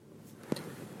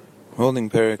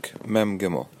Holding Perek Mem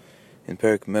Gimel. In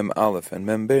Perek Mem Aleph and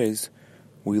Mem Beis,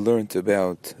 we learned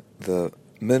about the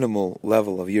minimal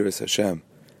level of Yiras Hashem,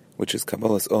 which is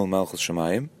Kabbalas Ol Malchus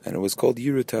Shemayim, and it was called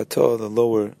Yira Ta'ata, the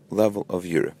lower level of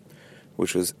Yira,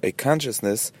 which was a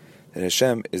consciousness that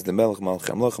Hashem is the Melech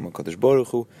Malchem Lachem HaKadosh Baruch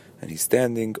Hu, and He's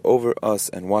standing over us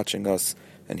and watching us,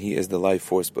 and He is the life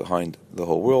force behind the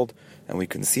whole world, and we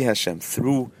can see Hashem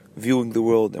through viewing the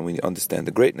world, and we understand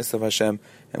the greatness of Hashem,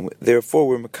 and therefore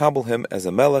we're makabel Him as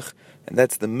a Melech, and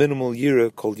that's the minimal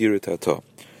Yira called Yira Ta'ata.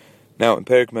 Now in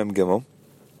Perek Mem Gimel,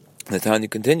 the Tanya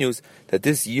continues that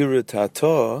this Yira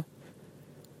Ta'ata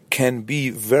can be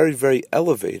very, very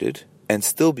elevated and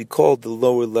still be called the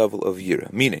lower level of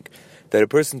Yira, meaning that a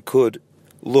person could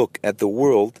look at the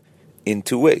world in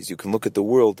two ways. You can look at the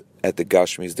world at the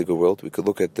Gashmi's Diga world. We could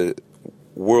look at the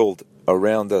world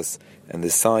around us and the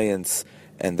science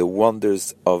and the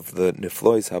wonders of the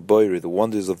Niflois HaBoyri, the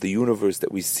wonders of the universe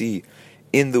that we see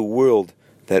in the world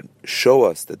that show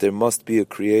us that there must be a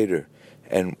creator,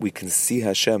 and we can see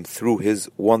Hashem through His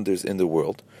wonders in the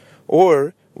world.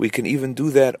 Or we can even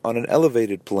do that on an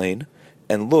elevated plane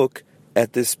and look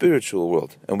at this spiritual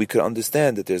world, and we can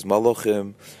understand that there's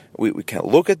Malachim. We can't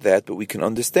look at that, but we can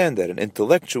understand that and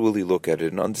intellectually look at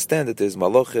it and understand that there's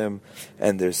Malachim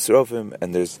and there's Srafim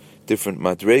and there's different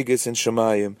Madregas in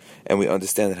Shemayim, and we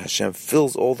understand that Hashem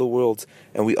fills all the worlds,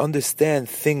 and we understand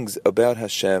things about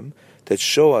Hashem that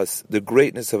show us the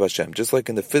greatness of Hashem. Just like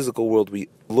in the physical world, we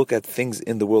look at things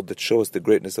in the world that show us the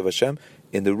greatness of Hashem.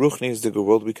 In the Ruchni Yizdiga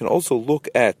world, we can also look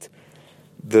at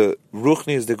the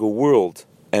Ruchni Yizdiga world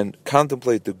and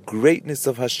contemplate the greatness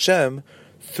of Hashem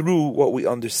through what we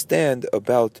understand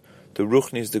about the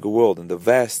Ruchni Yizdiga world and the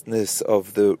vastness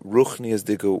of the Ruchni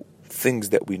Yizdiga things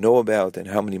that we know about, and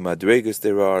how many Madregas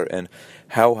there are, and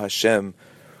how Hashem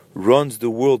runs the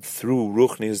world through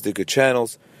Ruchni Yizdiga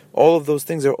channels. All of those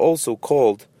things are also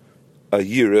called a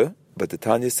Yira, but the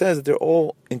Tanya says that they're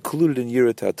all included in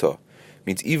Yira Ta'ata.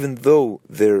 Means even though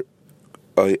they're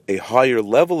a higher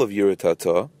level of Yira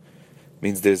Ta'ata,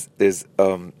 means there's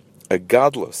a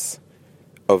godless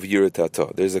of Yira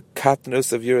Ta'ata. There's a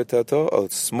katnus of Yira Ta'ata, a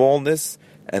smallness,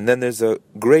 and then there's a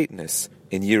greatness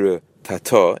in Yira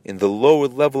Ta'ata. In the lower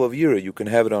level of Yira, you can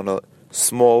have it on a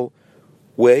small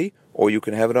way, or you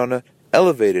can have it on a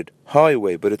elevated, high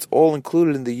way, but it's all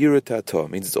included in the Yira Ta'ata.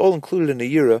 Means it's all included in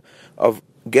the Yira of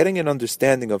getting an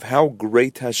understanding of how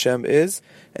great Hashem is,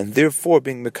 and therefore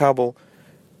being mekabel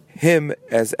Him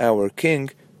as our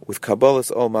King with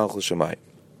Kabbalas Ol Malchus Shemayim.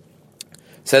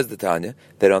 Says the Tanya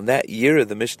that on that Yira,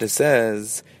 the Mishnah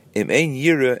says, Im ein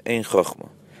Yira ein Chochma.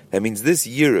 That means this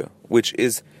Yira, which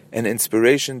is an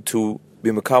inspiration to be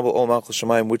mekabel Ol Malchus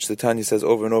Shemayim, which the Tanya says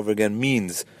over and over again,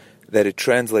 means that it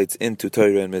translates into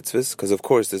Torah and mitzvahs, because of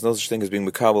course there's no such thing as being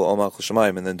mekabel Ol Malchus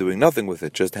Shemayim and then doing nothing with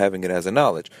it, just having it as a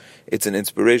knowledge. It's an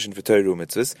inspiration for Torah and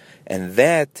mitzvahs, and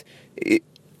that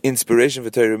inspiration for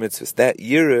Torah and mitzvahs, that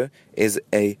Yira is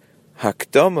a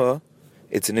hakdama,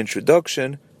 it's an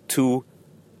introduction to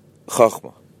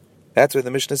Chachma. That's where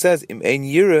the Mishnah says, Im ein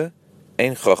Yira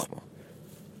ein Chachma.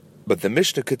 But the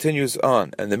Mishnah continues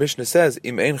on, and the Mishnah says,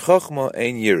 Im ein Chachma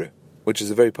ein Yira, which is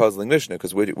a very puzzling Mishnah,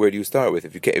 because where do you start with?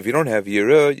 If you don't have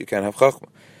Yira, you can't have Chachma.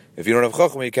 If you don't have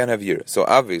Chachma, you can't have Yira. So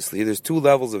obviously, there's two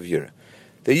levels of Yira.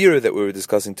 The Yira that we were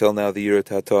discussing till now, the Yira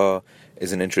Ta'ata,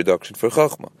 is an introduction for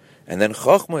Chachma. And then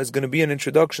Chachma is going to be an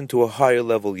introduction to a higher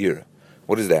level Yira.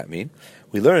 What does that mean?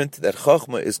 We learned that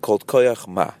Chachma is called Koyach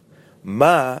Ma.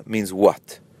 Ma means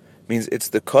what? Means it's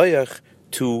the Koyach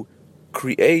to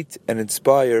create and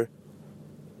inspire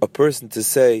a person to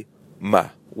say Ma,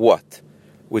 what?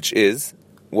 Which is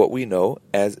what we know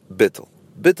as bittul.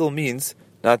 Bittul means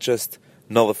not just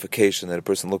nullification, that a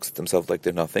person looks at themselves like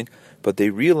they're nothing, but they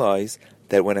realize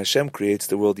that when Hashem creates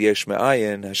the world, Yesh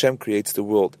Me'ayin, Hashem creates the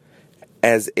world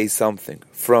as a something.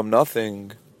 From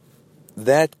nothing,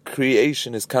 that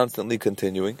creation is constantly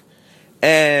continuing.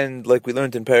 And like we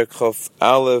learned in Perek Chof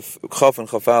and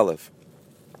Chof Aleph,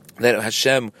 that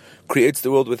Hashem creates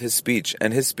the world with His speech,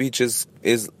 and His speech is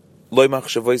Loi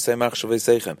machshavosei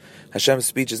machshavosechem. Hashem's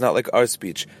speech is not like our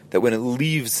speech, that when it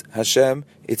leaves Hashem,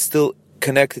 it's still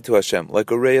connected to Hashem, like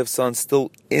a ray of sun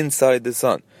still inside the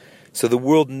sun. So the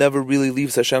world never really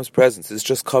leaves Hashem's presence. It's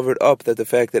just covered up, that the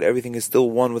fact that everything is still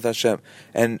one with Hashem.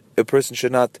 And a person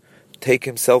should not take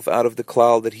himself out of the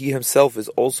cloud, that he himself is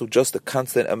also just a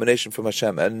constant emanation from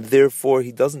Hashem, and therefore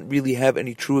he doesn't really have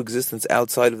any true existence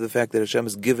outside of the fact that Hashem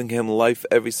is giving him life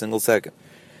every single second.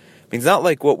 It means not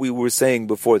like what we were saying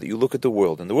before, that you look at the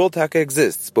world, and the world taka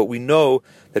exists, but we know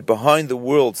that behind the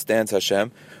world stands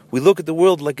Hashem. We look at the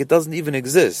world like it doesn't even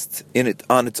exist in it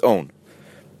on its own.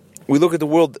 we look at the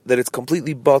world that it's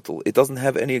completely bottle. It doesn't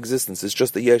have any existence. It's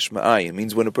just a yesh ma'ayin. It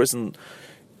means when a person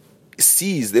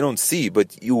sees, they don't see,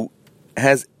 but you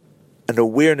has an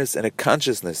awareness and a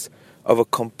consciousness of a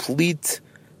complete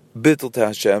bittul to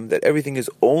Hashem, that everything is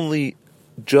only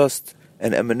just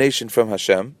an emanation from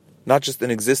Hashem, not just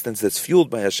an existence that's fueled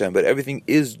by Hashem, but everything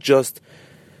is just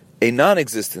a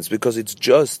non-existence because it's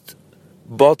just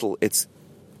bottle. It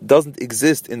doesn't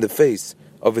exist in the face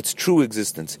of its true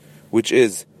existence, which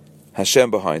is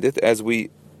Hashem behind it, as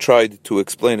we tried to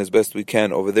explain as best we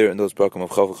can over there in those parakim of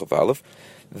Chav Chav Aleph.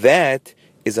 That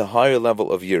is a higher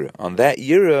level of Yira. On that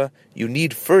Yira, you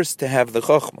need first to have the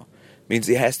Chachma. Means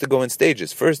it has to go in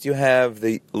stages. First you have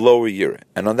the lower Yira,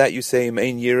 and on that you say Ein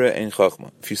Yira, Ein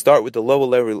Chachma. If you start with the lower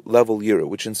level Yira,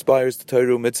 which inspires the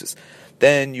Torah mitzvahs,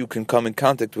 then you can come in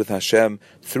contact with Hashem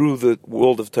through the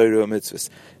world of Torah mitzvahs,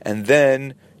 and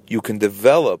then you can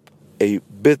develop a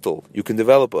bittul, you can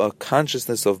develop a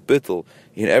consciousness of bittul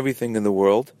in everything in the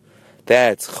world.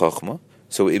 That's Chachma.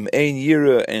 So im ein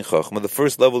yira ein chachma, the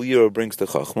first level yira brings to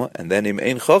chachma, and then im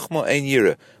ein chachma ein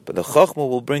yira. But the chachma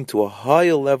will bring to a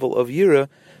higher level of yira,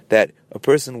 that a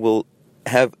person will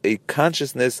have a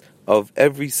consciousness of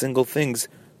every single thing's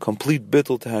complete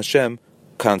bittul to Hashem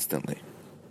constantly.